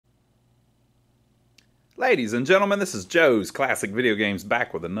Ladies and gentlemen, this is Joe's Classic Video Games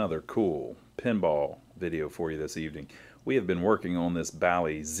back with another cool pinball video for you this evening. We have been working on this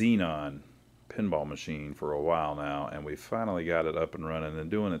Bally XENON pinball machine for a while now, and we finally got it up and running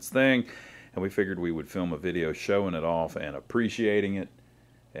and doing its thing, and we figured we would film a video showing it off and appreciating it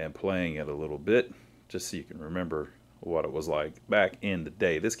and playing it a little bit, just so you can remember what it was like back in the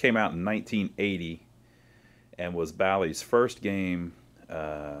day. This came out in 1980 and was Bally's first game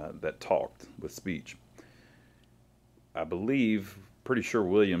that talked with speech. I believe, pretty sure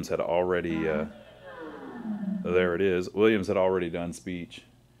Williams had already, there it is, Williams had already done speech.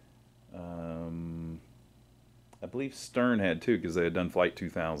 I believe Stern had too, because they had done Flight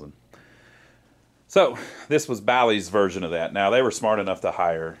 2000. So, this was Bally's version of that. Now, they were smart enough to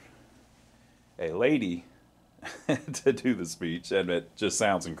hire a lady to do the speech, and it just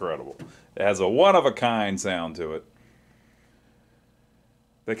sounds incredible. It has a one-of-a-kind sound to it.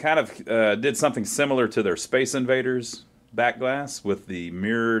 They kind of did something similar to their Space Invaders back glass, with the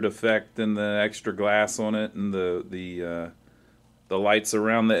mirrored effect and the extra glass on it, and the lights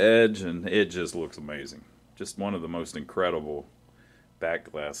around the edge, and it just looks amazing. Just one of the most incredible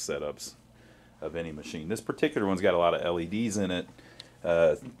back glass setups of any machine. This particular one's got a lot of LEDs in it,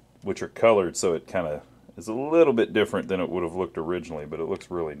 which are colored, so it kind of is a little bit different than it would have looked originally, but it looks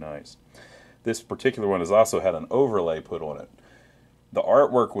really nice. This particular one has also had an overlay put on it. The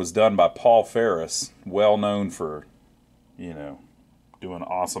artwork was done by Paul Ferris, well known for, you know, doing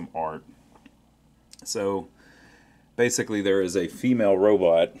awesome art. So, basically there is a female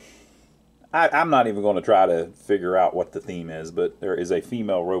robot. I'm not even going to try to figure out what the theme is, but there is a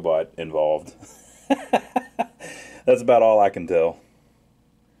female robot involved. That's about all I can tell.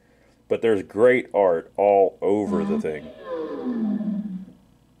 But there's great art all over the thing.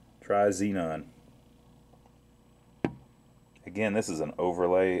 Try XENON. Again, this is an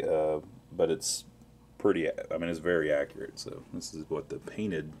overlay, but it's pretty, I mean, it's very accurate. So this is what the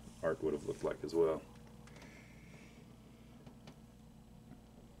painted art would have looked like as well.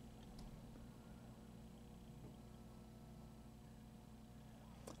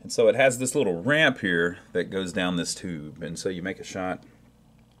 And so it has this little ramp here that goes down this tube. And so you make a shot,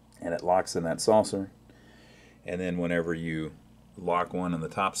 and it locks in that saucer. And then whenever you lock one in the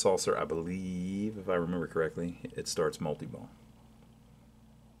top saucer, I believe, if I remember correctly, it starts multi-ball.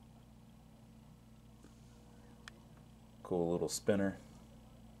 Cool little spinner.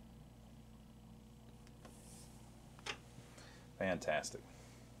 Fantastic.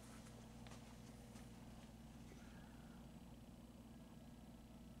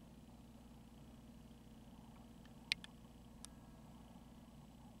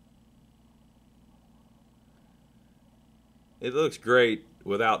 It looks great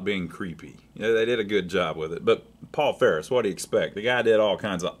without being creepy. You know, they did a good job with it. But Paul Ferris, what do you expect? The guy did all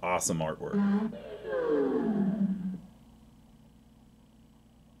kinds of awesome artwork.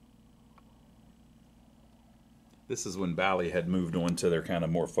 This is when Bally had moved on to their kind of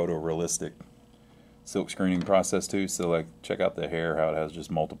more photorealistic silk screening process too. So like, check out the hair, how it has just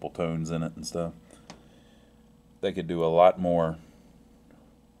multiple tones in it and stuff. They could do a lot more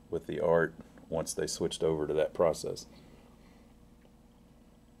with the art once they switched over to that process.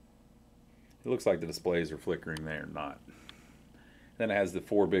 It looks like the displays are flickering. They are not. Then it has the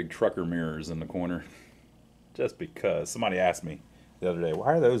 4 big trucker mirrors in the corner. Just because. Somebody asked me the other day,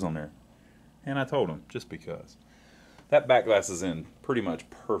 why are those on there? And I told them, just because. That back glass is in pretty much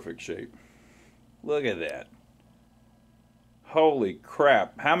perfect shape. Look at that. Holy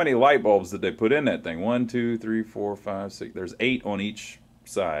crap. How many light bulbs did they put in that thing? 1, 2, 3, 4, 5, 6. There's 8 on each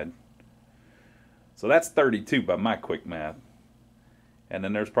side. So that's 32 by my quick math. And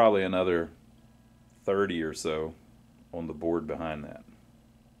then there's probably another 30 or so on the board behind that.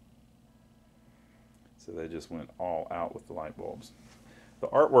 So they just went all out with the light bulbs. The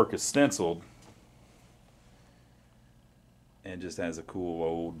artwork is stenciled and just has a cool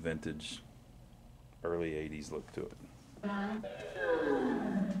old vintage early 80s look to it.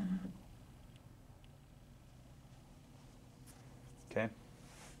 Okay.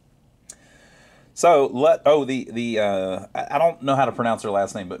 So I don't know how to pronounce her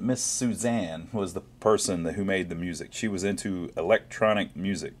last name, but Miss Suzanne was the person who made the music. She was into electronic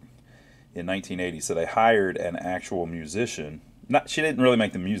music in 1980, so they hired an actual musician. She didn't really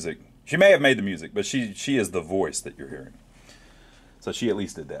make the music. She may have made the music, but she is the voice that you're hearing. So she at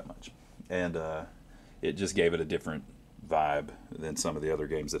least did that much, and it just gave it a different vibe than some of the other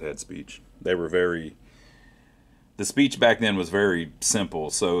games that had speech. They were very. The speech back then was very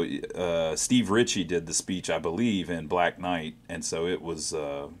simple. So Steve Ritchie did the speech, I believe, in Black Knight, and so it was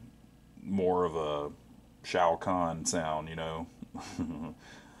more of a Shao Kahn sound, you know.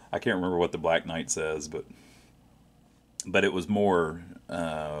 I can't remember what the Black Knight says, but it was more.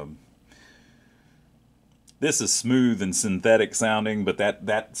 This is smooth and synthetic sounding, but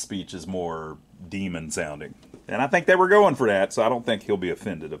that speech is more demon sounding. And I think they were going for that, so I don't think he'll be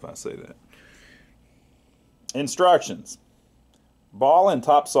offended if I say that. Instructions. Ball in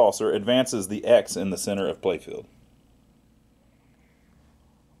top saucer advances the X in the center of playfield.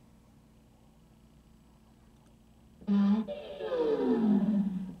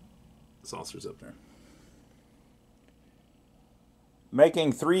 Saucer's up there.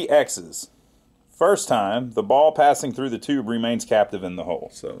 Making 3 X's. First time, the ball passing through the tube remains captive in the hole.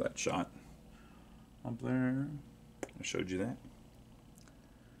 So that shot up there, I showed you that.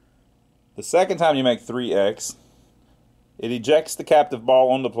 The second time you make 3X, it ejects the captive ball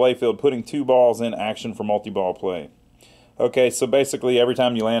on the playfield, putting 2 balls in action for multi-ball play. Okay, so basically every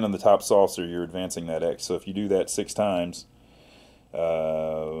time you land on the top saucer, you're advancing that X. So if you do that 6 times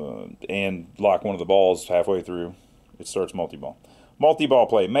and lock one of the balls halfway through, it starts multi-ball. Multi-ball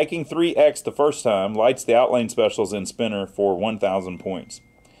play. Making 3X the first time lights the outlane specials in spinner for 1,000 points.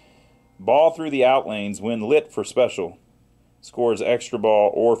 Ball through the outlanes when lit for special scores extra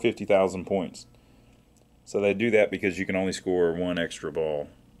ball or 50,000 points. So they do that because you can only score 1 extra ball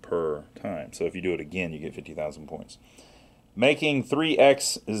per time. So if you do it again, you get 50,000 points. Making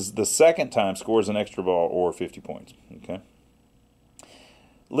 3X is the second time scores an extra ball or 50 points. Okay.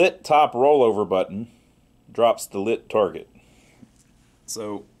 Lit top rollover button drops the lit target.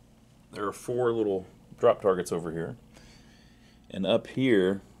 So there are 4 little drop targets over here. And up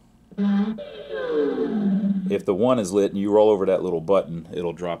here, if the 1 is lit and you roll over that little button,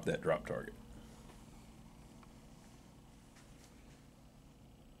 it'll drop that drop target.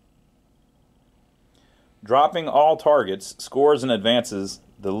 Dropping all targets scores and advances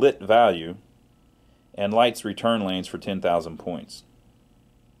the lit value and lights return lanes for 10,000 points.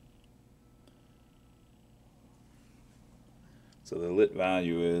 So the lit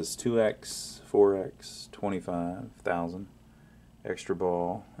value is 2x, 4x, 25,000, extra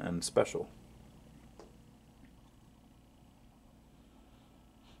ball, and special.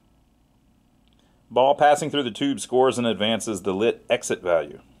 Ball passing through the tube scores and advances the lit exit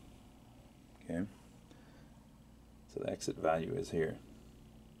value. Okay. So the exit value is here.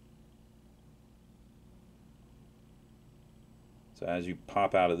 So as you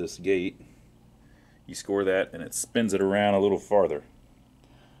pop out of this gate, you score that and it spins it around a little farther.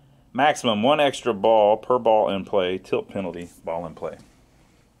 Maximum 1 extra ball per ball in play, tilt penalty, ball in play.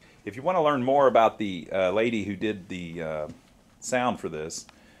 If you want to learn more about the lady who did the sound for this,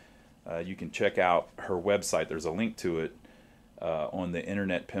 you can check out her website. There's a link to it on the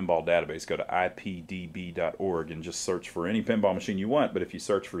Internet Pinball Database. Go to ipdb.org and just search for any pinball machine you want. But if you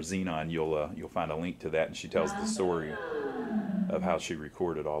search for XENON, you'll find a link to that, and she tells the story of how she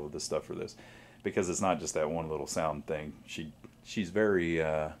recorded all of the stuff for this. Because it's not just that one little sound thing. She's very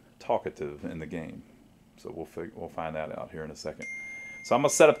talkative in the game. So we'll find that out here in a second. So I'm gonna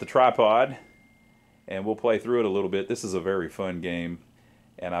set up the tripod, and we'll play through it a little bit. This is a very fun game,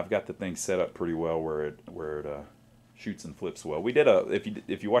 and I've got the thing set up pretty well where it shoots and flips well. We did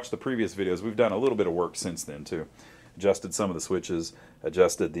if you watch the previous videos, we've done a little bit of work since then too. Adjusted some of the switches,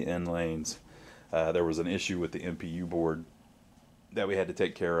 adjusted the end lanes. There was an issue with the MPU board that we had to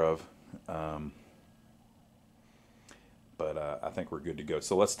take care of. But I think we're good to go.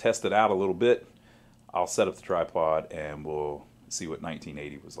 So let's test it out a little bit. I'll set up the tripod and we'll see what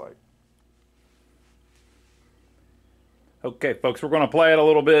 1980 was like. Okay, folks, we're going to play it a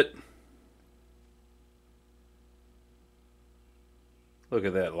little bit. Look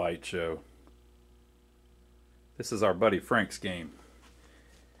at that light show. This is our buddy Frank's game.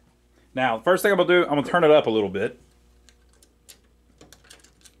 Now, the first thing I'm going to do, I'm going to turn it up a little bit.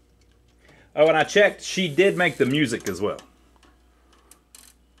 Oh, and I checked, she did make the music as well.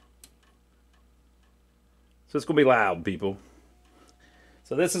 So it's going to be loud, people.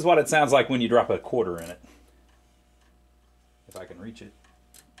 So this is what it sounds like when you drop a quarter in it. If I can reach it.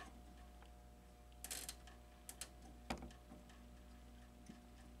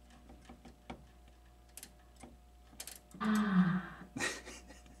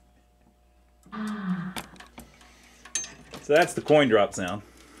 So that's the coin drop sound.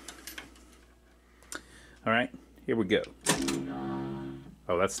 All right, here we go.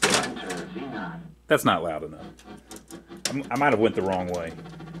 Oh, that's still loud. That's not loud enough. I might have went the wrong way.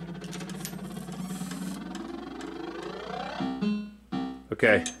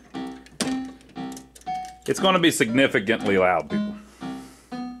 Okay. It's going to be significantly loud, people.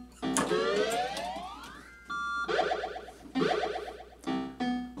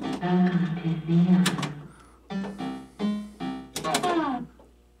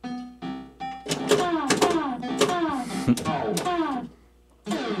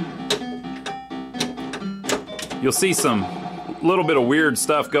 You'll see some little bit of weird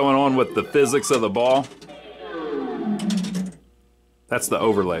stuff going on with the physics of the ball. That's the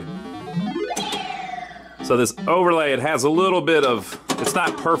overlay. So this overlay, it has a little bit of, it's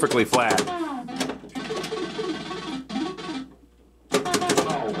not perfectly flat.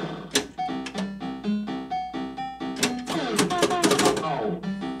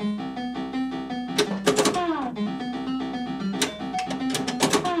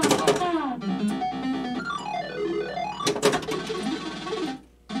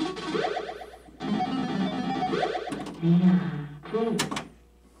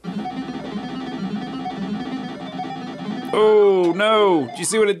 Oh no! Did you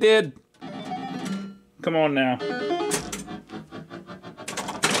see what it did? Come on now.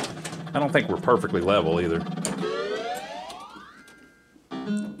 I don't think we're perfectly level either.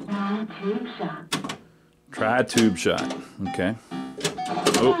 Tube shot. Try a tube shot. Okay.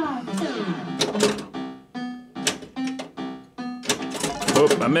 Oh.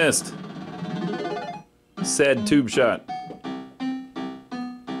 Oh, I missed. Said tube shot.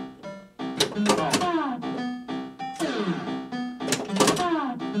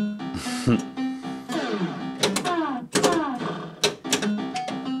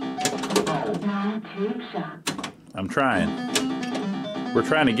 I'm trying. We're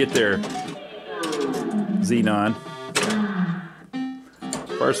trying to get there, XENON.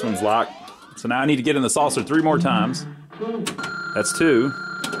 First one's locked. So now I need to get in the saucer 3 more times. That's 2.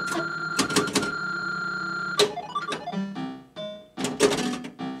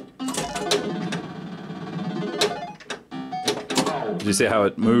 Did you see how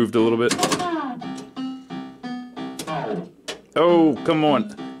it moved a little bit? Oh, come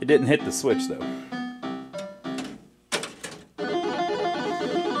on. It didn't hit the switch though.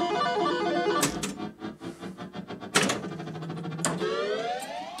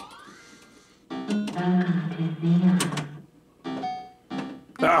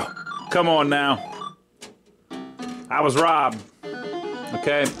 Oh, come on now. I was robbed.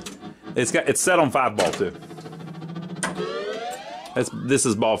 Okay. It's set on 5 ball too. This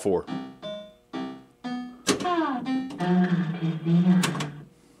is ball 4.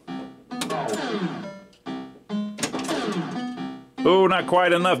 Oh, not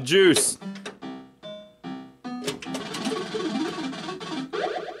quite enough juice.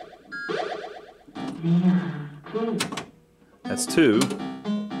 That's 2.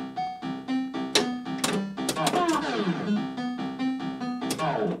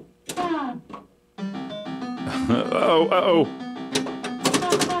 Uh-oh.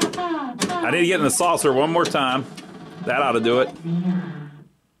 I need to get in the saucer one more time. That ought to do it.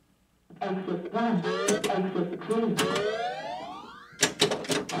 Exit 1, exit 2.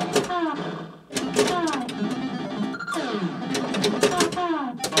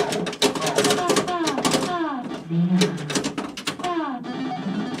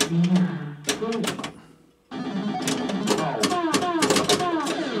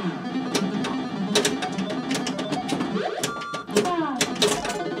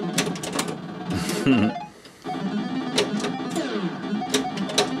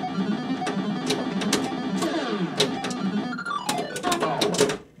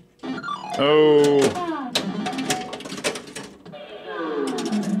 Oh.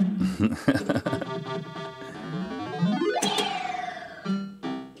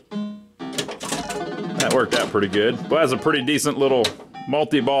 That worked out pretty good. Well, that's a pretty decent little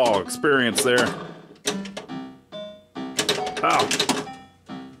multi-ball experience there. Oh.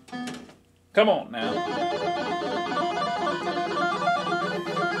 Come on now.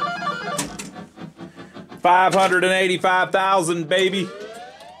 $585,000, baby.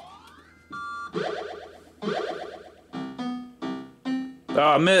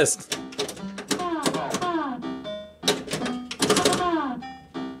 Oh, I missed.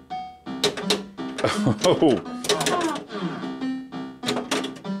 Oh.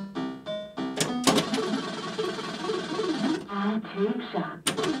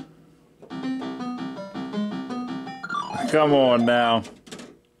 Come on now.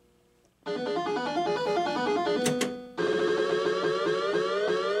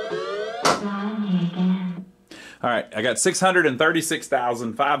 All right, I got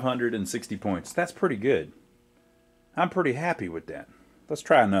 636,560 points. That's pretty good. I'm pretty happy with that. Let's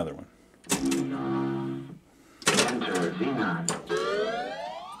try another one. Enter XENON.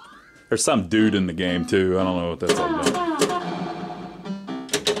 There's some dude in the game too. I don't know what that's all about.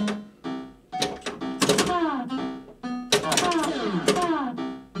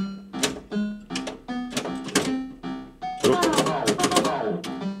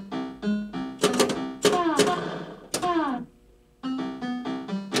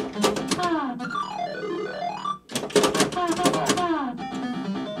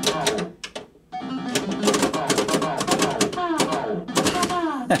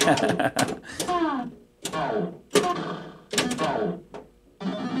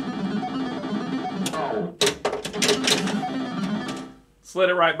 Slid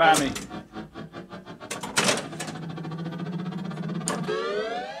it right by me.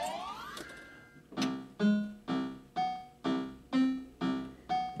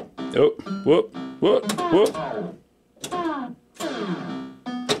 Oh, whoop, whoop, whoop.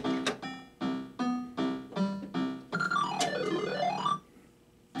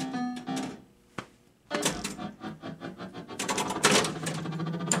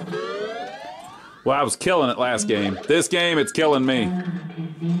 Well, I was killing it last game. This game, it's killing me.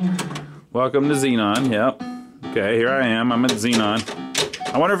 Welcome to Xenon, yep. Okay, here I am. I'm at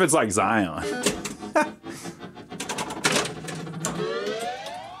Xenon. I wonder if it's like Zion.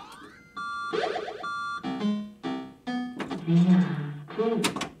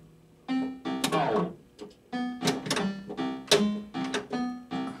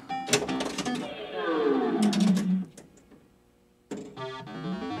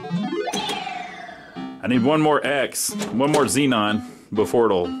 I need one more X, one more Xenon before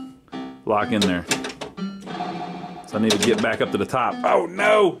it'll lock in there. So I need to get back up to the top. Oh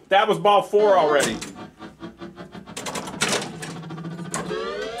no! That was ball 4 already.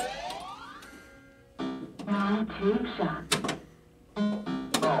 Tube shot.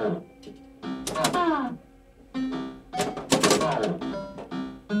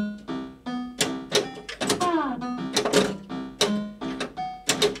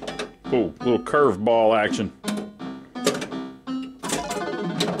 Oh, little curveball action.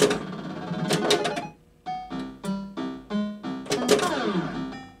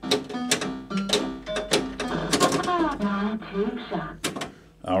 Tube shot.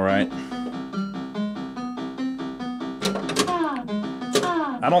 All right.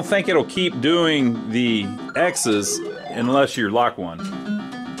 I don't think it'll keep doing the X's unless you lock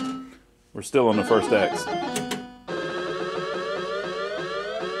one. We're still on the first X.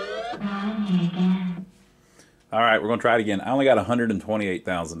 All right, we're going to try it again. I only got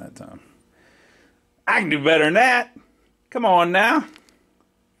 128,000 that time. I can do better than that. Come on now.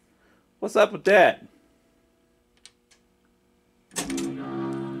 What's up with that?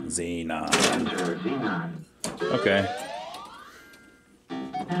 Xenon. Enter Xenon. Okay.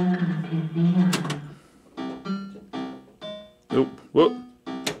 Oop, whoop.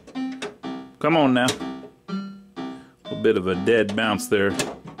 Come on now. A little bit of a dead bounce there.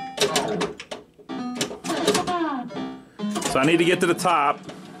 So I need to get to the top,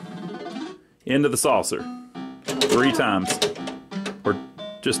 into the saucer, 3 times. Or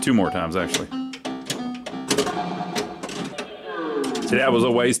just 2 more times, actually. See, that was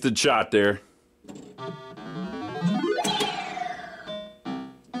a wasted shot there.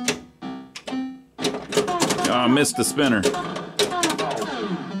 Oh, I missed the spinner.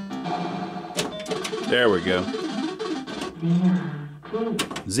 There we go.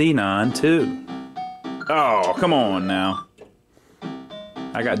 Xenon 2. Oh, come on now.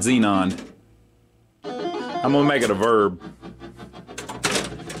 I got Xenon. I'm gonna make it a verb.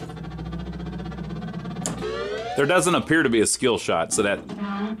 There doesn't appear to be a skill shot, so that...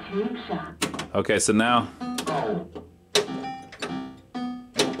 Okay, so now...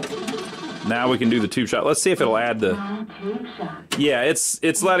 Now we can do the tube shot. Let's see if it'll add the... Yeah,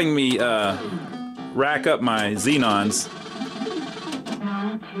 it's letting me rack up my Xenons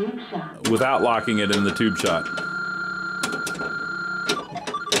without locking it in the tube shot.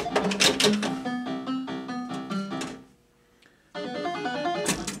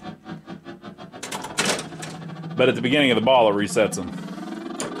 But at the beginning of the ball, it resets them.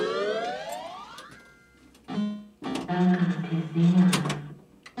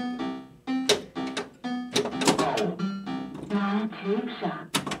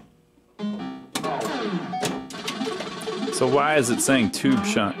 So why is it saying tube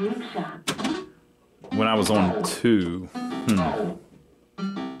shot when I was on 2?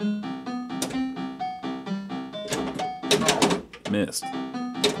 Missed.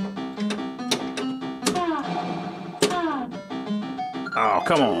 Oh,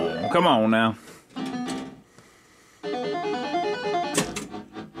 come on. Come on now.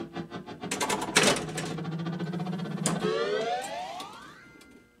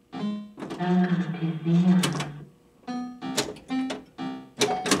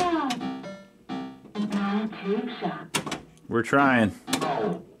 We're trying.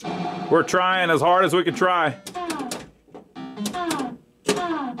 We're trying as hard as we can try.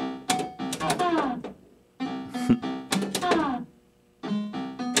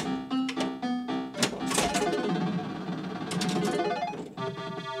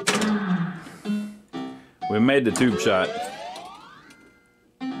 We made the tube shot.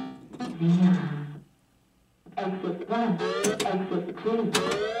 Xenon. Exit 1. Exit 2.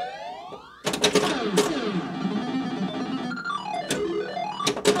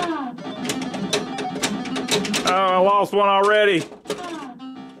 Oh, I lost one already.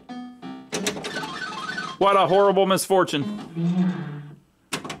 What a horrible misfortune.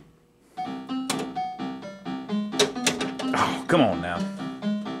 Oh, come on now.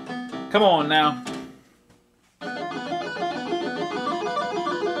 Come on now.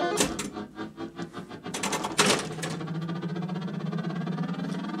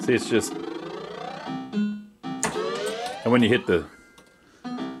 See, it's just... And when you hit the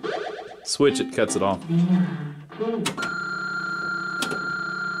switch, it cuts it off.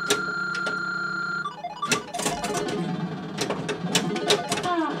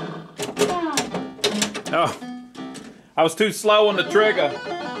 Oh, I was too slow on the trigger.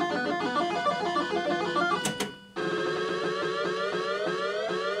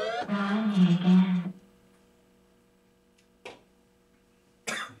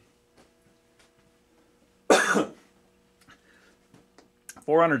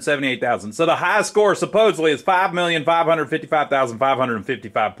 $478,000. So the high score supposedly is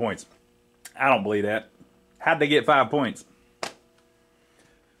 5,555,555 points. I don't believe that. How'd they get 5 points?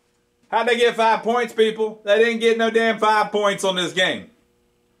 How'd they get 5 points, people? They didn't get no damn 5 points on this game.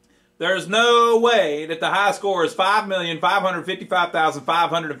 There's no way that the high score is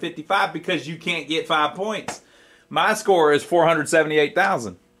 5,555,555 because you can't get 5 points. My score is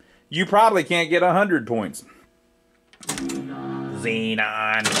 478,000. You probably can't get 100 points.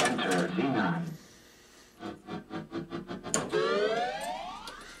 Xenon. Enter Xenon.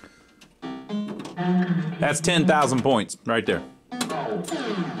 That's 10,000 points right there.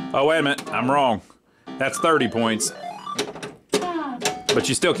 Oh, wait a minute. I'm wrong. That's 30 points. But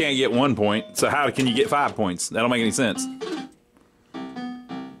you still can't get 1 point. So how can you get 5 points? That don't make any sense.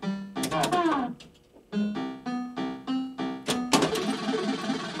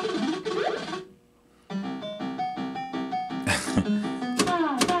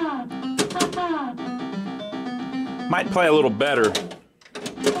 Might play a little better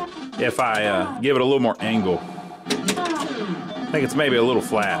if I give it a little more angle. I think it's maybe a little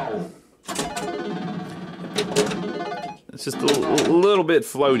flat. It's just a little bit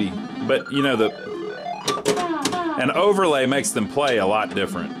floaty, but you know, an overlay makes them play a lot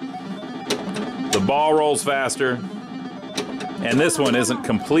different. The ball rolls faster, and this one isn't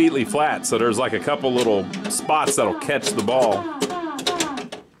completely flat, so there's like a couple little spots that'll catch the ball.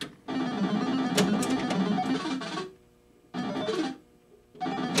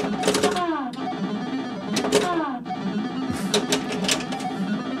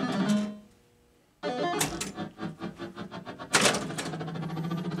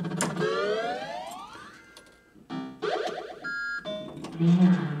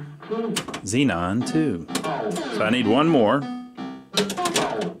 Xenon 2. So I need one more.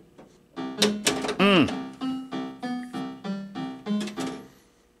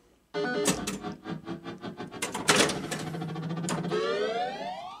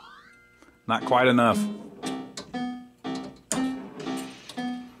 Not quite enough.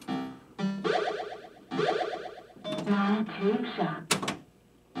 Tube shot.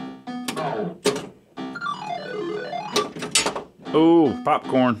 Ooh,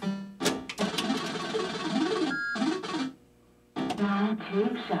 popcorn.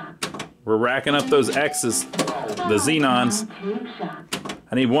 Tube shot. We're racking up those X's, the Xenons. Tube shot.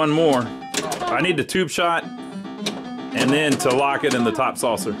 I need one more. I need the tube shot, and then to lock it in the top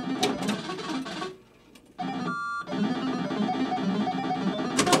saucer.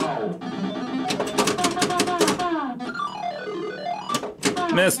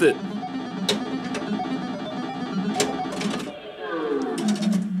 Missed it.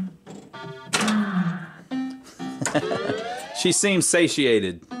 She seems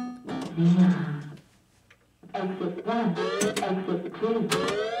satiated. Exit 1. Exit 2.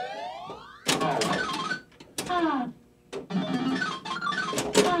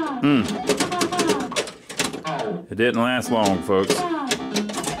 It didn't last long, folks.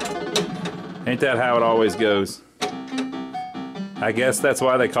 Ain't that how it always goes? I guess that's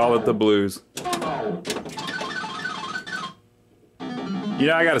why they call it the blues. You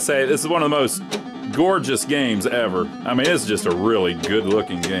know, I gotta say, this is one of the most gorgeous games ever. I mean, it's just a really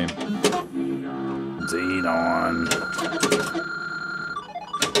good-looking game. Xenon.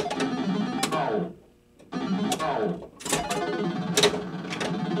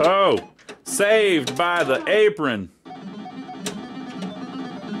 Oh, saved by the apron.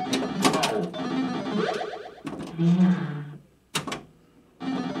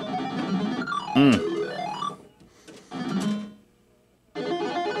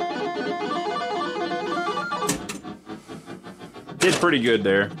 Did pretty good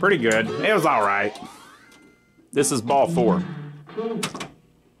there. Pretty good. It was all right. This is ball 4.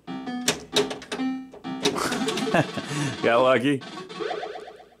 Got lucky.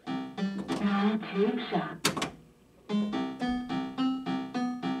 Tube shot.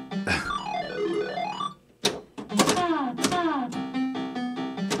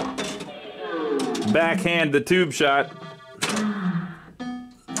 Backhand the tube shot.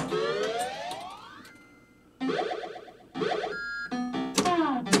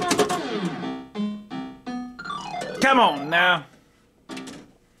 Come on now.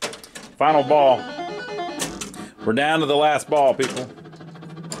 Final ball. We're down to the last ball, people.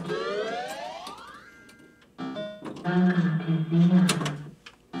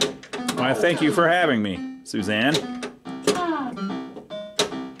 Why, thank you for having me, Suzanne.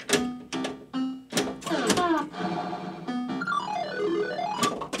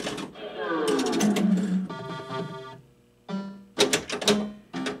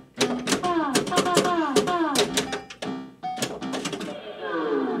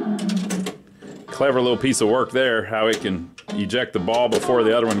 Clever little piece of work there, how it can eject the ball before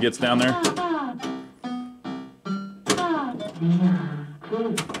the other one gets down there.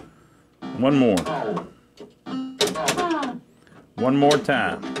 One more. One more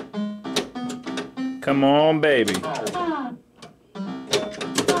time. Come on, baby.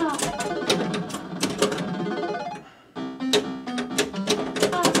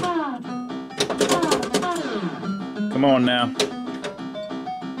 Come on now.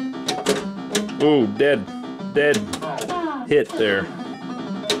 Ooh, dead hit there.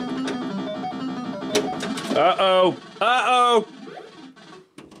 Uh-oh, uh-oh.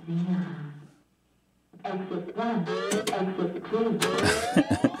 Exit 1, exit 2.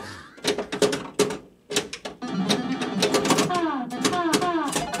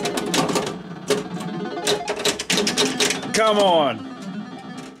 Come on.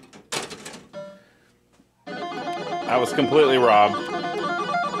 I was completely robbed.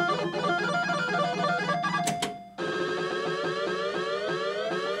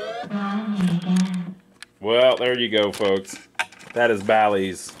 Well, there you go, folks. That is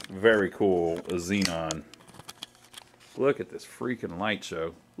Bally's very cool XENON. Look at this freaking light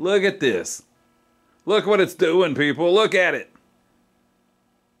show. Look at this. Look what it's doing, people. Look at it.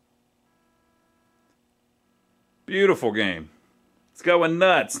 Beautiful game. It's going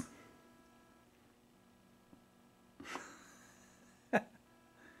nuts.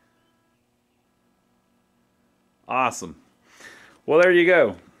 Awesome. Well, there you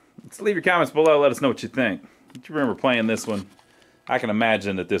go. Let's leave your comments below. Let us know what you think. Do you remember playing this one? I can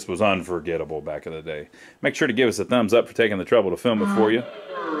imagine that this was unforgettable back in the day. Make sure to give us a thumbs up for taking the trouble to film it for you.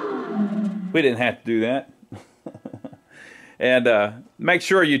 We didn't have to do that. And make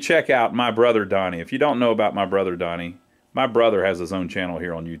sure you check out my brother Donnie. If you don't know about my brother Donnie, my brother has his own channel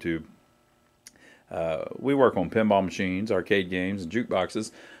here on YouTube. We work on pinball machines, arcade games, and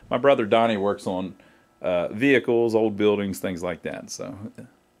jukeboxes. My brother Donnie works on vehicles, old buildings, things like that. So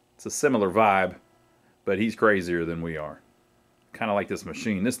it's a similar vibe, but he's crazier than we are. Kind of like this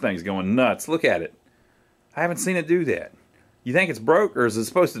machine. This thing's going nuts. Look at it. I haven't seen it do that. You think it's broke, or is it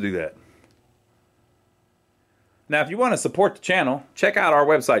supposed to do that? Now, if you want to support the channel, check out our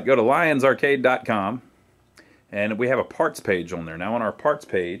website. Go to lionsarcade.com, and we have a parts page on there. Now, on our parts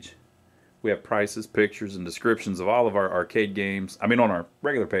page, we have prices, pictures, and descriptions of all of our arcade games. I mean, on our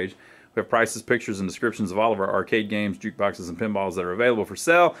regular page, we have prices, pictures, and descriptions of all of our arcade games, jukeboxes, and pinballs that are available for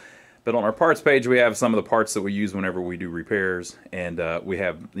sale. But on our parts page, we have some of the parts that we use whenever we do repairs, and we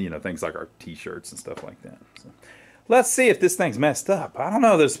have, you know, things like our T-shirts and stuff like that. So, let's see if this thing's messed up. I don't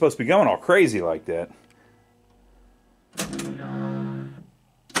know that it's supposed to be going all crazy like that.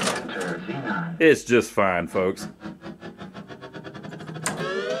 It's just fine, folks.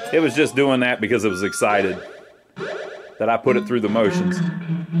 It was just doing that because it was excited that I put it through the motions.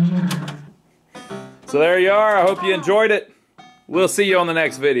 So there you are. I hope you enjoyed it. We'll see you on the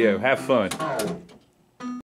next video. Have fun.